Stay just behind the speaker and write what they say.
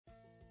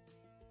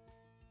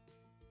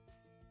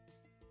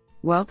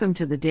Welcome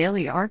to the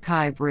Daily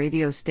Archive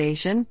radio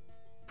station,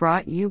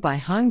 brought you by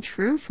Hung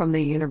Tru from the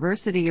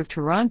University of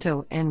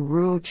Toronto and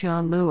Ruo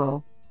Chan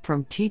Luo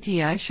from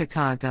TTI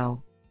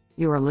Chicago.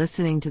 You are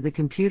listening to the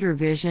Computer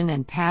Vision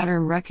and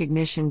Pattern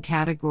Recognition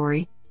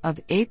category of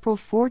April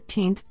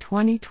 14,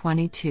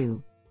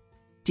 2022.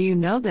 Do you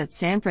know that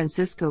San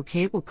Francisco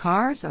cable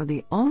cars are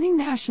the only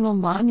national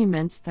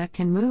monuments that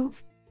can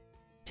move?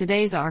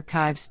 Today's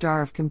archive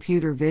star of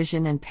computer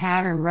vision and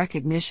pattern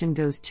recognition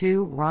goes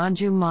to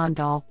Ranju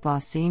Mandal,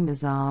 Basim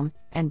Azam,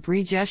 and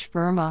Brijesh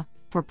Verma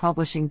for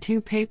publishing 2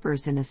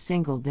 papers in a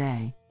single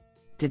day.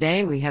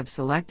 Today we have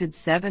selected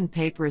 7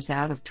 papers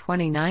out of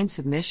 29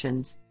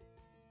 submissions.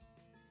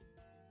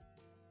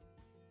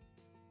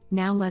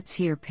 Now let's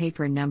hear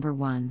paper number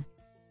 1.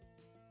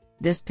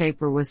 This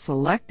paper was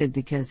selected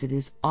because it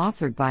is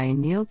authored by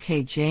Anil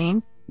K.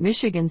 Jain,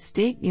 Michigan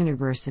State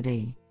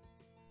University.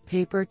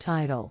 Paper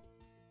title: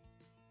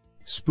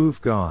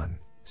 Spoof Gone,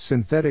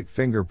 Synthetic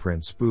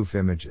Fingerprint Spoof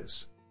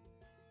Images.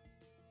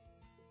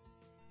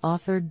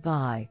 Authored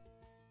by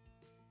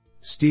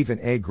Stephen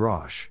A.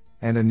 Grosh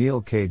and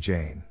Anil K.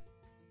 Jain.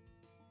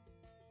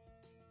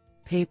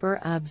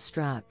 Paper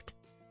abstract: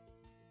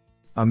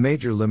 A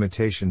major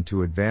limitation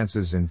to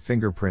advances in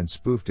fingerprint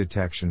spoof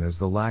detection is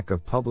the lack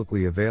of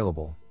publicly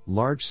available,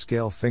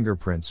 large-scale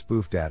fingerprint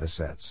spoof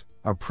datasets,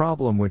 a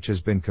problem which has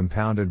been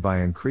compounded by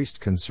increased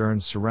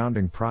concerns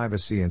surrounding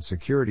privacy and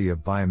security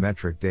of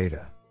biometric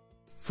data.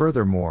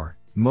 Furthermore,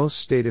 most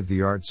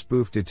state-of-the-art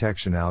spoof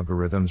detection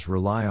algorithms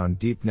rely on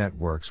deep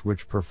networks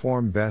which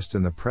perform best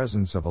in the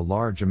presence of a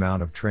large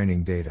amount of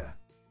training data.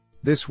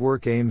 This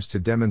work aims to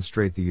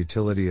demonstrate the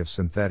utility of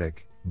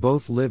synthetic,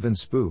 both live and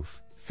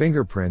spoof,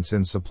 fingerprints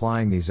in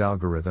supplying these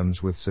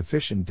algorithms with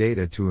sufficient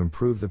data to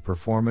improve the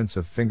performance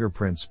of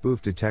fingerprint spoof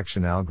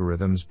detection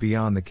algorithms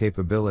beyond the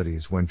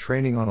capabilities when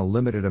training on a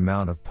limited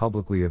amount of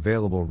publicly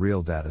available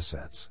real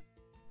datasets.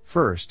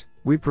 First,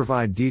 we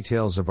provide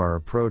details of our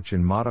approach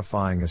in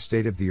modifying a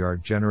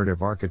state-of-the-art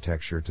generative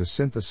architecture to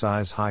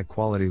synthesize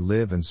high-quality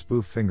live and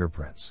spoof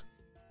fingerprints.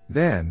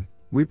 Then,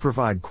 we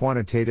provide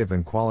quantitative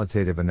and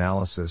qualitative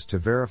analysis to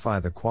verify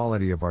the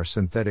quality of our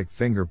synthetic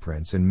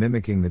fingerprints in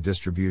mimicking the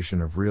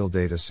distribution of real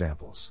data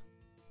samples.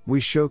 We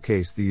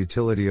showcase the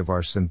utility of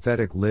our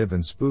synthetic live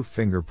and spoof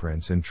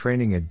fingerprints in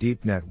training a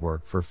deep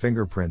network for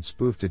fingerprint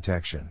spoof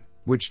detection,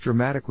 which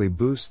dramatically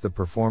boosts the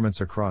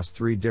performance across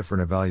 3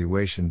 different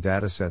evaluation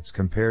datasets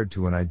compared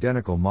to an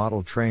identical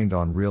model trained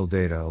on real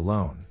data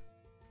alone.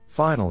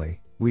 Finally,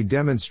 we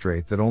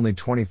demonstrate that only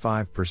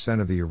 25%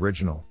 of the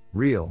original,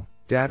 real,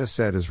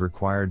 dataset is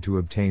required to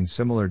obtain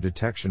similar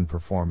detection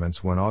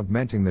performance when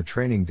augmenting the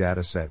training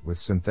dataset with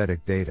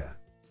synthetic data.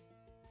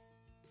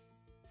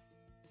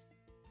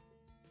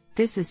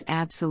 This is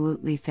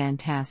absolutely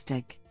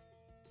fantastic.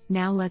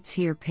 Now let's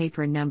hear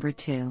paper number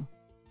 2.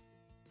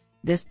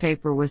 This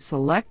paper was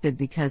selected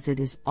because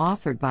it is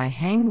authored by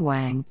Heng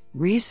Wang,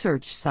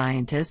 research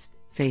scientist,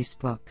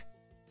 Facebook,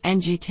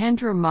 and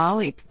Jitendra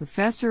Malik,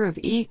 professor of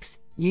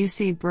EECS,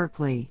 UC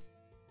Berkeley.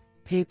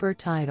 Paper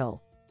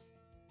title: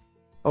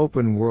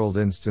 Open World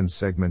Instance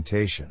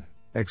Segmentation,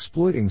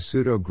 Exploiting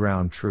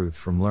Pseudo-Ground Truth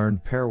from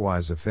Learned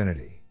Pairwise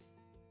Affinity.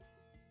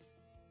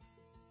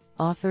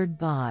 Authored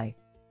by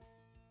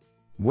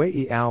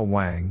Weiao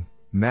Wang,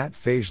 Matt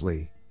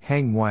Faisley,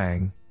 Heng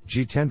Wang,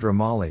 Jitendra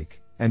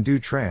Malik, and Du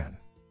Tran.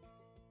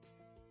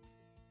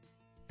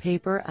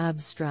 Paper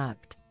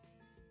abstract: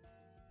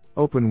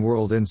 Open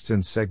World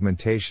Instance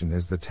Segmentation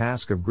is the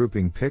task of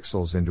grouping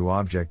pixels into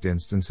object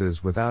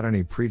instances without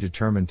any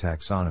predetermined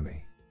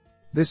taxonomy.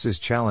 This is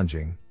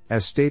challenging,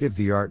 as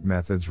state-of-the-art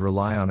methods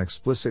rely on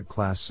explicit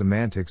class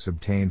semantics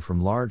obtained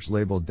from large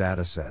labeled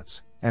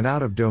datasets, and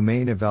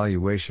out-of-domain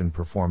evaluation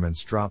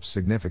performance drops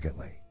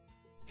significantly.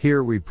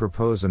 Here we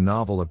propose a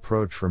novel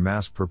approach for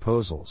mask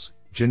proposals,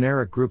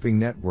 generic grouping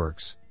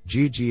networks,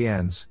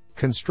 GGNs,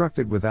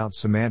 constructed without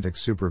semantic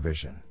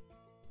supervision.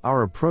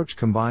 Our approach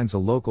combines a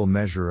local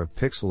measure of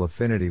pixel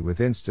affinity with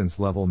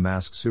instance-level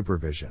mask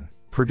supervision,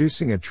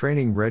 producing a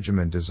training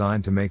regimen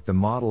designed to make the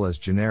model as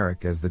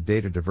generic as the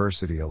data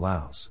diversity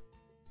allows.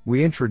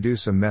 We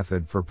introduce a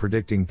method for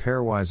predicting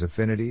pairwise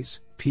affinities,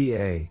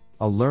 PA,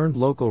 a learned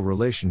local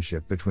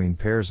relationship between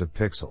pairs of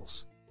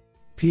pixels.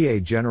 PA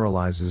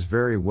generalizes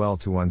very well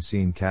to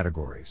unseen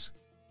categories.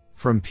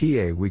 From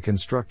PA we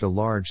construct a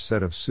large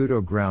set of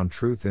pseudo-ground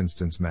truth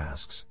instance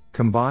masks.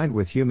 Combined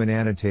with human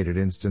annotated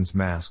instance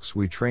masks,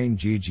 we train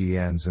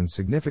GGNs and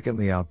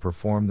significantly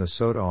outperform the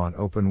SOTA on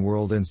open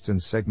world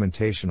instance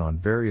segmentation on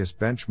various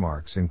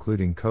benchmarks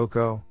including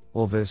COCO,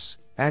 ULVIS,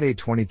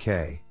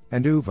 AD20K,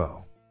 and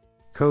UVO.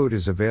 Code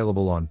is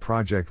available on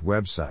project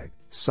website,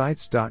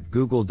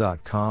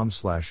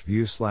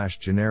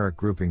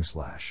 sites.google.com/view/generic-grouping/.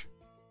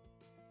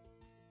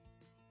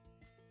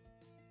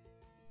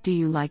 Do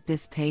you like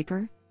this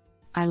paper?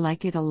 I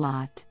like it a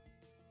lot.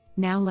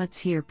 Now let's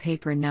hear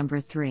paper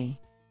number 3.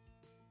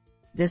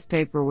 This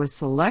paper was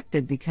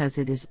selected because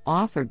it is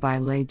authored by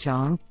Lei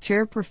Zhang,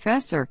 Chair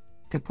Professor,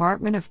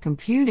 Department of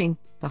Computing,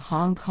 the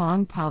Hong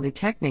Kong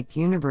Polytechnic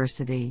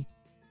University.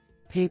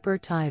 Paper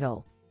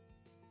title: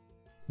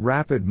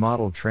 Rapid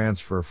model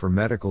transfer for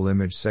medical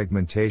image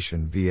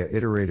segmentation via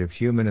iterative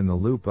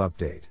human-in-the-loop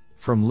update,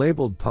 from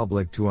labeled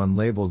public to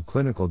unlabeled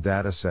clinical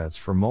datasets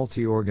for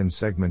multi-organ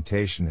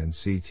segmentation in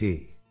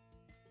CT.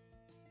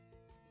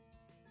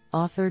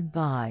 Authored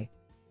by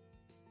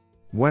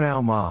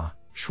Wenao Ma,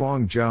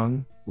 Shuang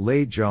Zheng,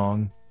 Lei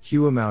Zhang,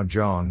 Huamao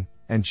Zhang,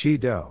 and Qi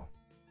Dou.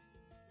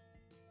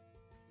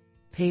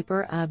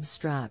 Paper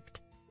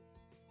abstract.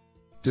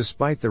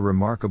 Despite the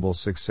remarkable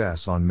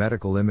success on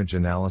medical image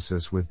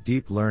analysis with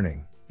deep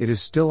learning, it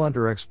is still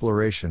under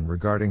exploration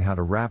regarding how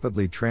to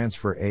rapidly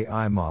transfer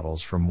AI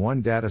models from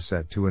one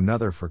dataset to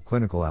another for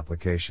clinical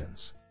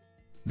applications.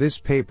 This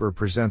paper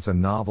presents a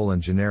novel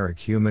and generic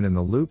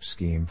human-in-the-loop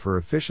scheme for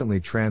efficiently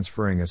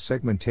transferring a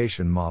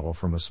segmentation model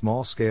from a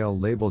small-scale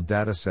labeled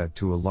dataset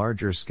to a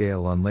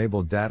larger-scale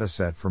unlabeled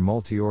dataset for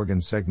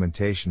multi-organ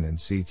segmentation in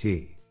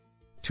CT.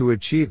 To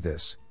achieve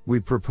this, we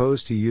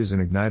propose to use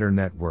an igniter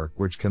network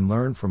which can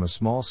learn from a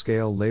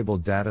small-scale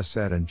labeled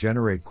dataset and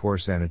generate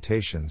coarse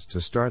annotations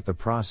to start the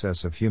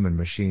process of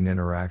human-machine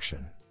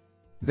interaction.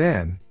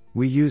 Then,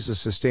 we use a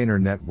sustainer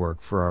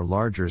network for our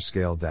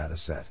larger-scale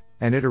dataset,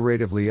 and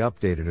iteratively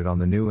updated it on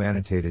the new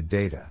annotated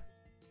data.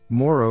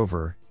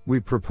 Moreover,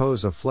 we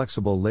propose a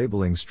flexible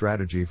labeling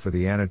strategy for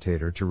the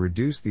annotator to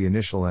reduce the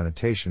initial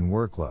annotation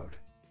workload.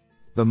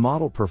 The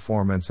model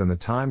performance and the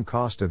time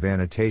cost of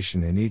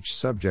annotation in each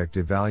subject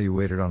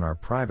evaluated on our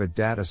private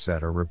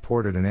dataset are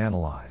reported and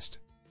analyzed.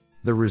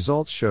 The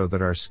results show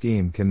that our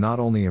scheme can not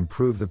only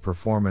improve the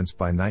performance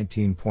by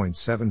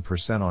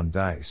 19.7% on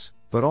DICE,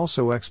 but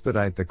also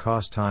expedite the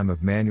cost time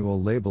of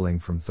manual labeling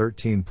from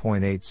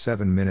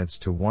 13.87 minutes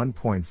to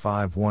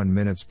 1.51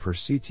 minutes per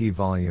CT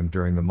volume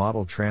during the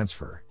model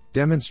transfer,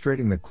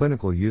 demonstrating the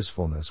clinical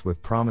usefulness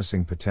with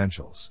promising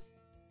potentials.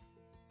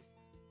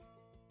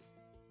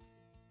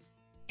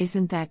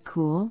 Isn't that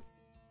cool?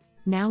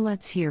 Now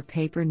let's hear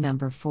paper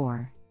number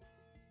 4.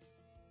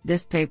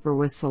 This paper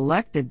was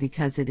selected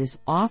because it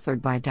is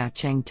authored by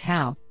Dacheng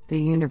Tao,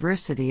 the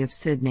University of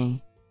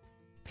Sydney.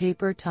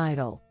 Paper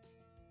title: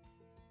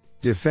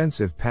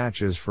 Defensive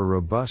Patches for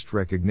Robust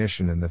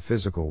Recognition in the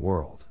Physical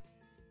World.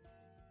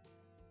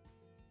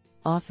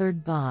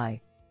 Authored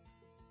by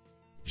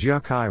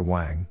Jiakai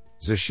Wang,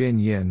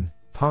 Zixin Yin,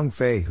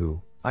 Pengfei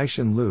Hu,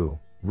 Aishan Liu,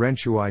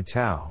 Renshui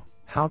Tao,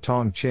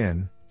 Haotong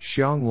Qin,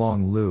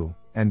 Xianglong Liu,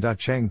 and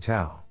Dacheng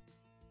Tao.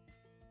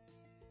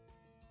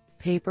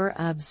 Paper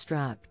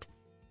abstract.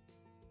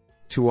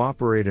 To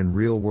operate in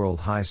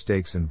real-world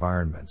high-stakes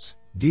environments,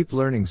 deep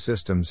learning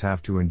systems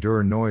have to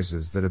endure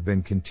noises that have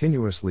been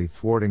continuously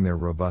thwarting their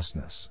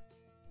robustness.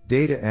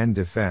 Data-end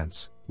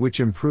defense, which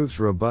improves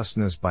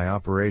robustness by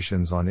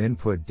operations on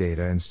input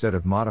data instead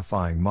of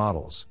modifying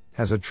models,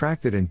 has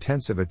attracted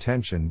intensive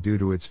attention due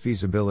to its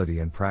feasibility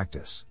in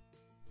practice.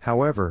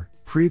 However,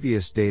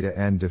 previous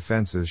data-end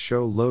defenses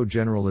show low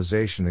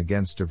generalization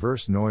against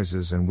diverse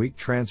noises and weak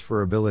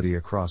transferability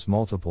across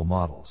multiple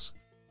models.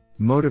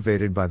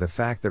 Motivated by the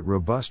fact that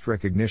robust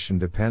recognition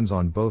depends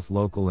on both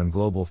local and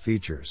global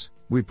features,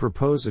 we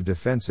propose a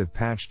defensive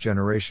patch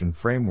generation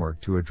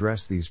framework to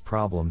address these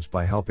problems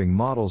by helping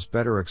models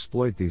better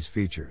exploit these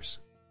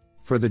features.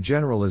 For the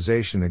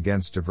generalization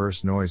against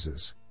diverse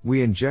noises,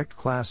 we inject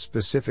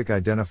class-specific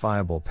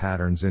identifiable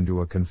patterns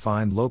into a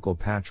confined local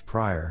patch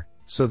prior,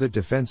 so that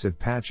defensive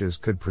patches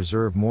could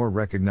preserve more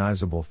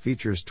recognizable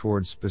features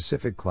towards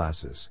specific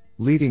classes,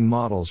 leading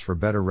models for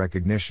better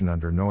recognition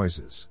under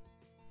noises.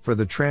 For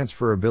the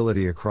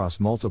transferability across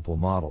multiple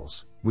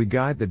models, we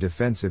guide the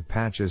defensive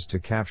patches to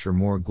capture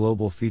more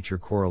global feature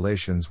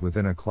correlations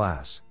within a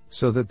class,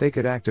 so that they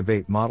could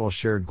activate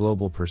model-shared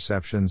global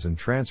perceptions and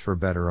transfer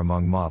better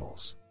among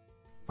models.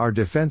 Our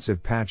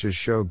defensive patches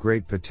show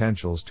great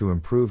potentials to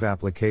improve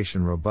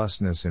application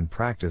robustness in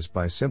practice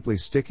by simply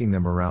sticking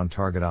them around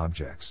target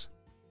objects.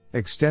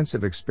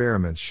 Extensive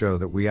experiments show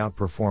that we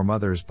outperform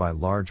others by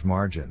large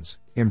margins,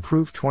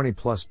 improve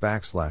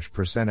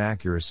 20+%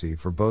 accuracy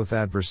for both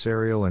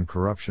adversarial and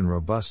corruption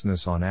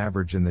robustness on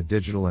average in the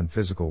digital and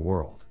physical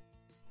world.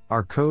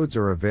 Our codes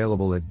are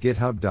available at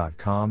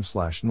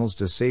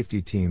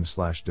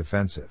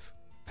github.com/nlsdasafetyteam/defensive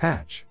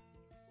patch.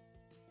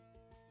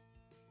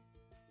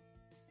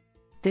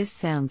 This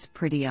sounds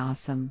pretty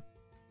awesome.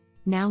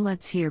 Now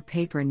let's hear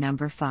paper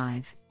number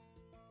 5.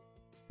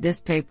 This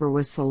paper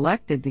was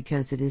selected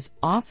because it is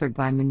authored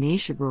by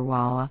Manish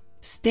Agrawala,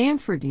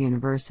 Stanford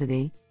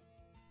University.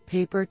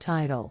 Paper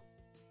title: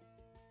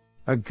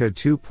 AGCA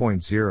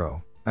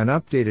 2.0, an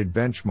updated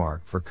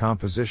benchmark for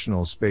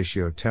compositional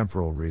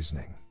spatiotemporal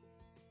reasoning.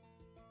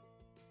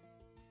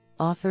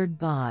 Authored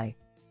by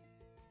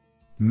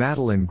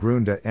Madeline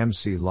Grunda,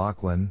 MC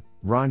Lachlan,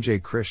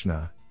 Ranjay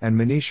Krishna, and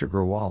Manish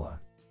Agrawala.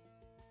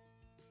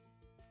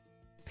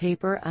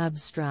 Paper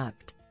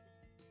abstract.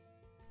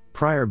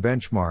 Prior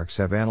benchmarks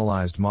have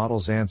analyzed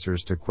models'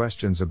 answers to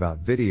questions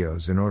about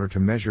videos in order to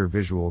measure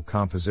visual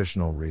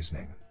compositional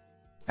reasoning.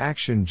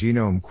 Action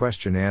Genome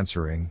Question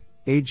Answering,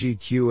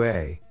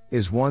 AGQA,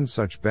 is one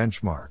such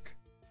benchmark.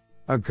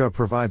 AGCA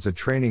provides a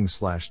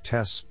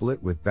training/test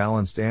split with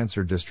balanced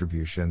answer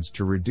distributions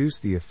to reduce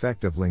the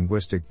effect of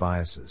linguistic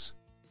biases.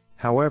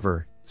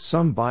 However,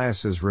 some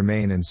biases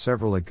remain in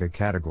several IGCA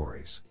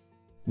categories.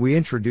 We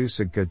introduce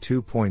IGCA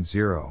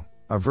 2.0,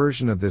 a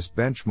version of this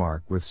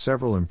benchmark with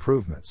several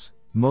improvements,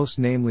 most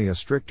namely a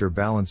stricter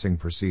balancing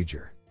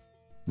procedure.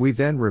 We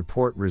then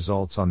report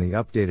results on the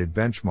updated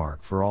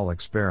benchmark for all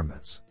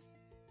experiments.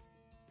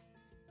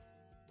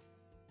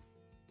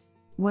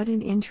 What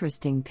an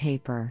interesting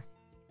paper.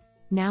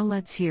 Now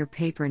let's hear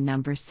paper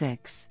number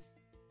 6.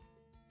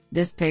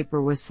 This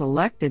paper was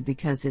selected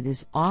because it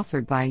is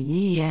authored by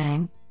Yi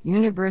Yang,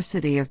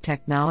 University of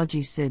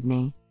Technology,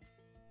 Sydney.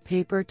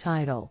 Paper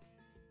title: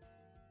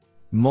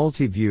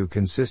 Multi-View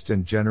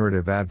Consistent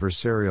Generative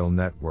Adversarial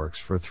Networks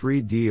for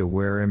 3D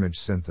Aware Image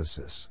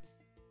Synthesis.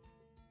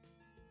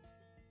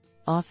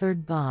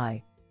 Authored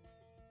by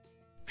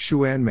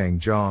Xuanmeng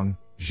Zhang,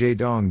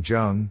 Zhedong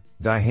Zheng,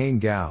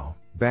 Daiheng Gao,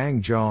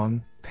 Bang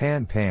Zhang,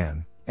 Pan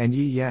Pan, and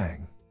Yi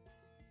Yang.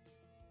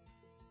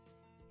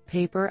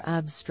 Paper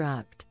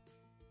abstract: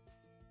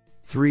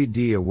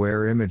 3D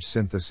Aware Image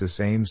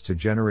Synthesis aims to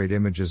generate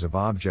images of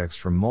objects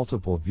from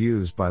multiple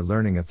views by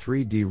learning a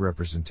 3D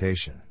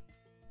representation.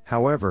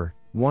 However,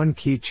 one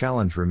key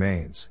challenge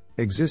remains: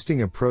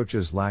 existing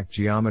approaches lack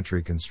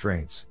geometry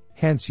constraints,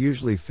 hence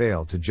usually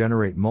fail to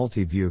generate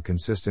multi-view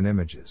consistent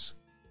images.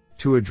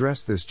 To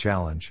address this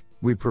challenge,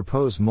 we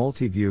propose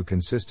multi-view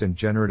consistent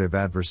generative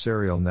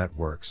adversarial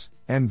networks,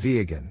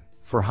 MVAGN,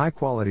 for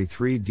high-quality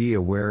 3D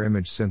aware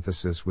image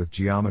synthesis with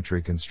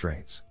geometry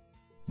constraints.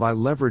 By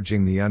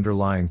leveraging the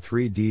underlying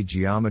 3D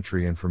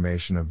geometry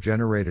information of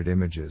generated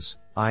images,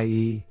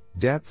 i.e.,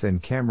 depth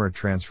and camera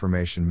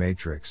transformation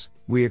matrix,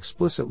 we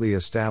explicitly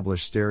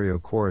establish stereo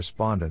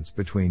correspondence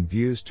between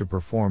views to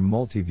perform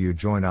multi-view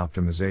joint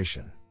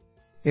optimization.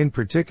 In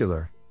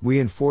particular, we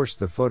enforce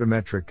the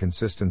photometric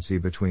consistency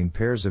between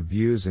pairs of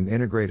views and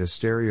integrate a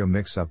stereo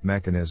mix-up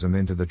mechanism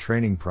into the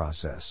training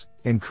process,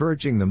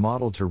 encouraging the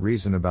model to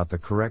reason about the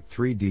correct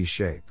 3D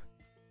shape.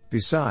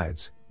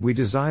 Besides, we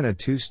design a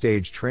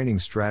two-stage training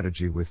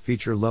strategy with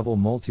feature-level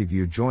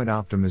multi-view joint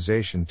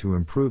optimization to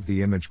improve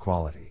the image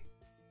quality.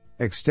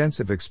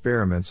 Extensive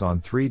experiments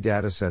on 3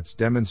 datasets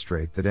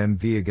demonstrate that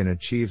MVAGN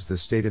achieves the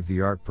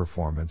state-of-the-art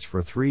performance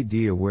for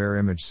 3D aware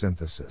image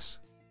synthesis.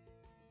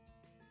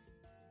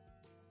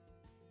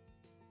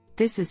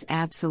 This is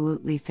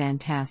absolutely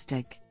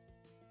fantastic.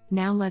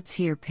 Now let's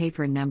hear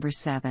paper number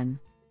 7.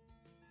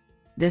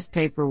 This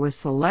paper was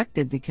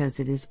selected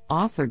because it is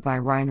authored by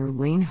Rainer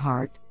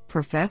Lienhardt,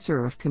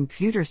 Professor of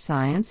Computer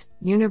Science,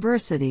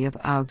 University of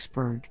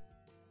Augsburg.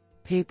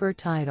 Paper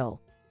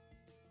title: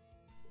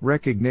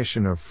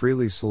 Recognition of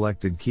freely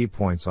selected key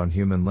points on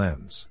human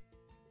limbs.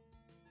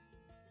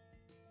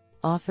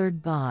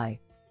 Authored by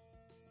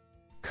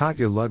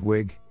Katja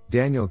Ludwig,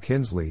 Daniel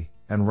Kinsley,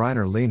 and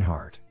Rainer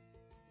Lienhardt.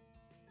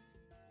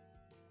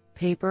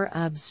 Paper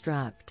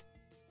abstract: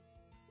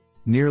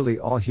 Nearly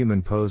all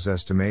human pose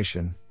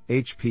estimation,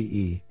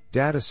 HPE,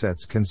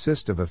 datasets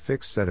consist of a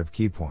fixed set of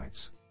key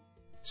points.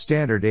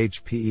 Standard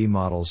HPE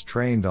models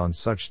trained on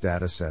such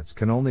datasets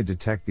can only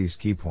detect these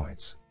key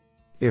points.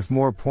 If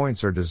more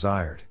points are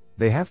desired,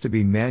 they have to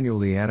be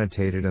manually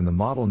annotated and the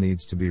model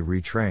needs to be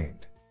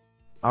retrained.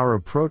 Our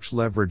approach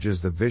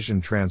leverages the Vision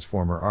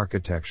Transformer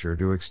architecture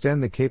to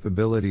extend the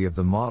capability of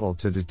the model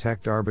to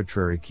detect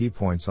arbitrary key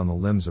points on the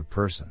limbs of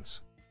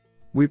persons.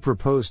 We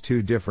propose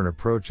 2 different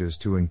approaches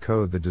to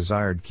encode the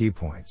desired key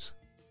points.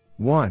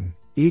 1.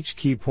 Each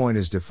key point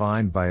is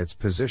defined by its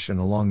position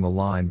along the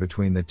line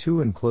between the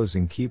 2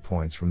 enclosing key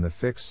points from the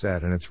fixed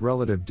set and its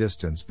relative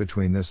distance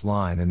between this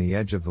line and the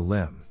edge of the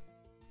limb.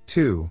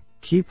 2.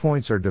 Key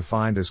points are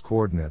defined as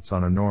coordinates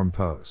on a norm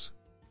pose.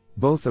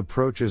 Both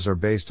approaches are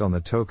based on the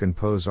token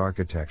pose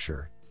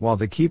architecture, while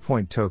the key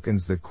point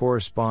tokens that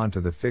correspond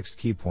to the fixed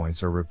key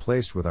points are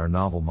replaced with our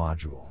novel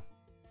module.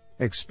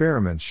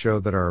 Experiments show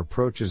that our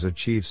approaches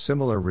achieve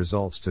similar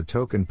results to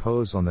token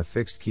pose on the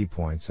fixed key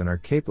points and are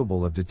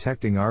capable of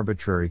detecting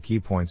arbitrary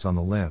key points on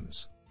the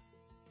limbs.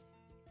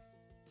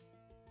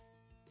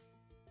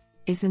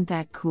 Isn't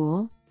that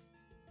cool?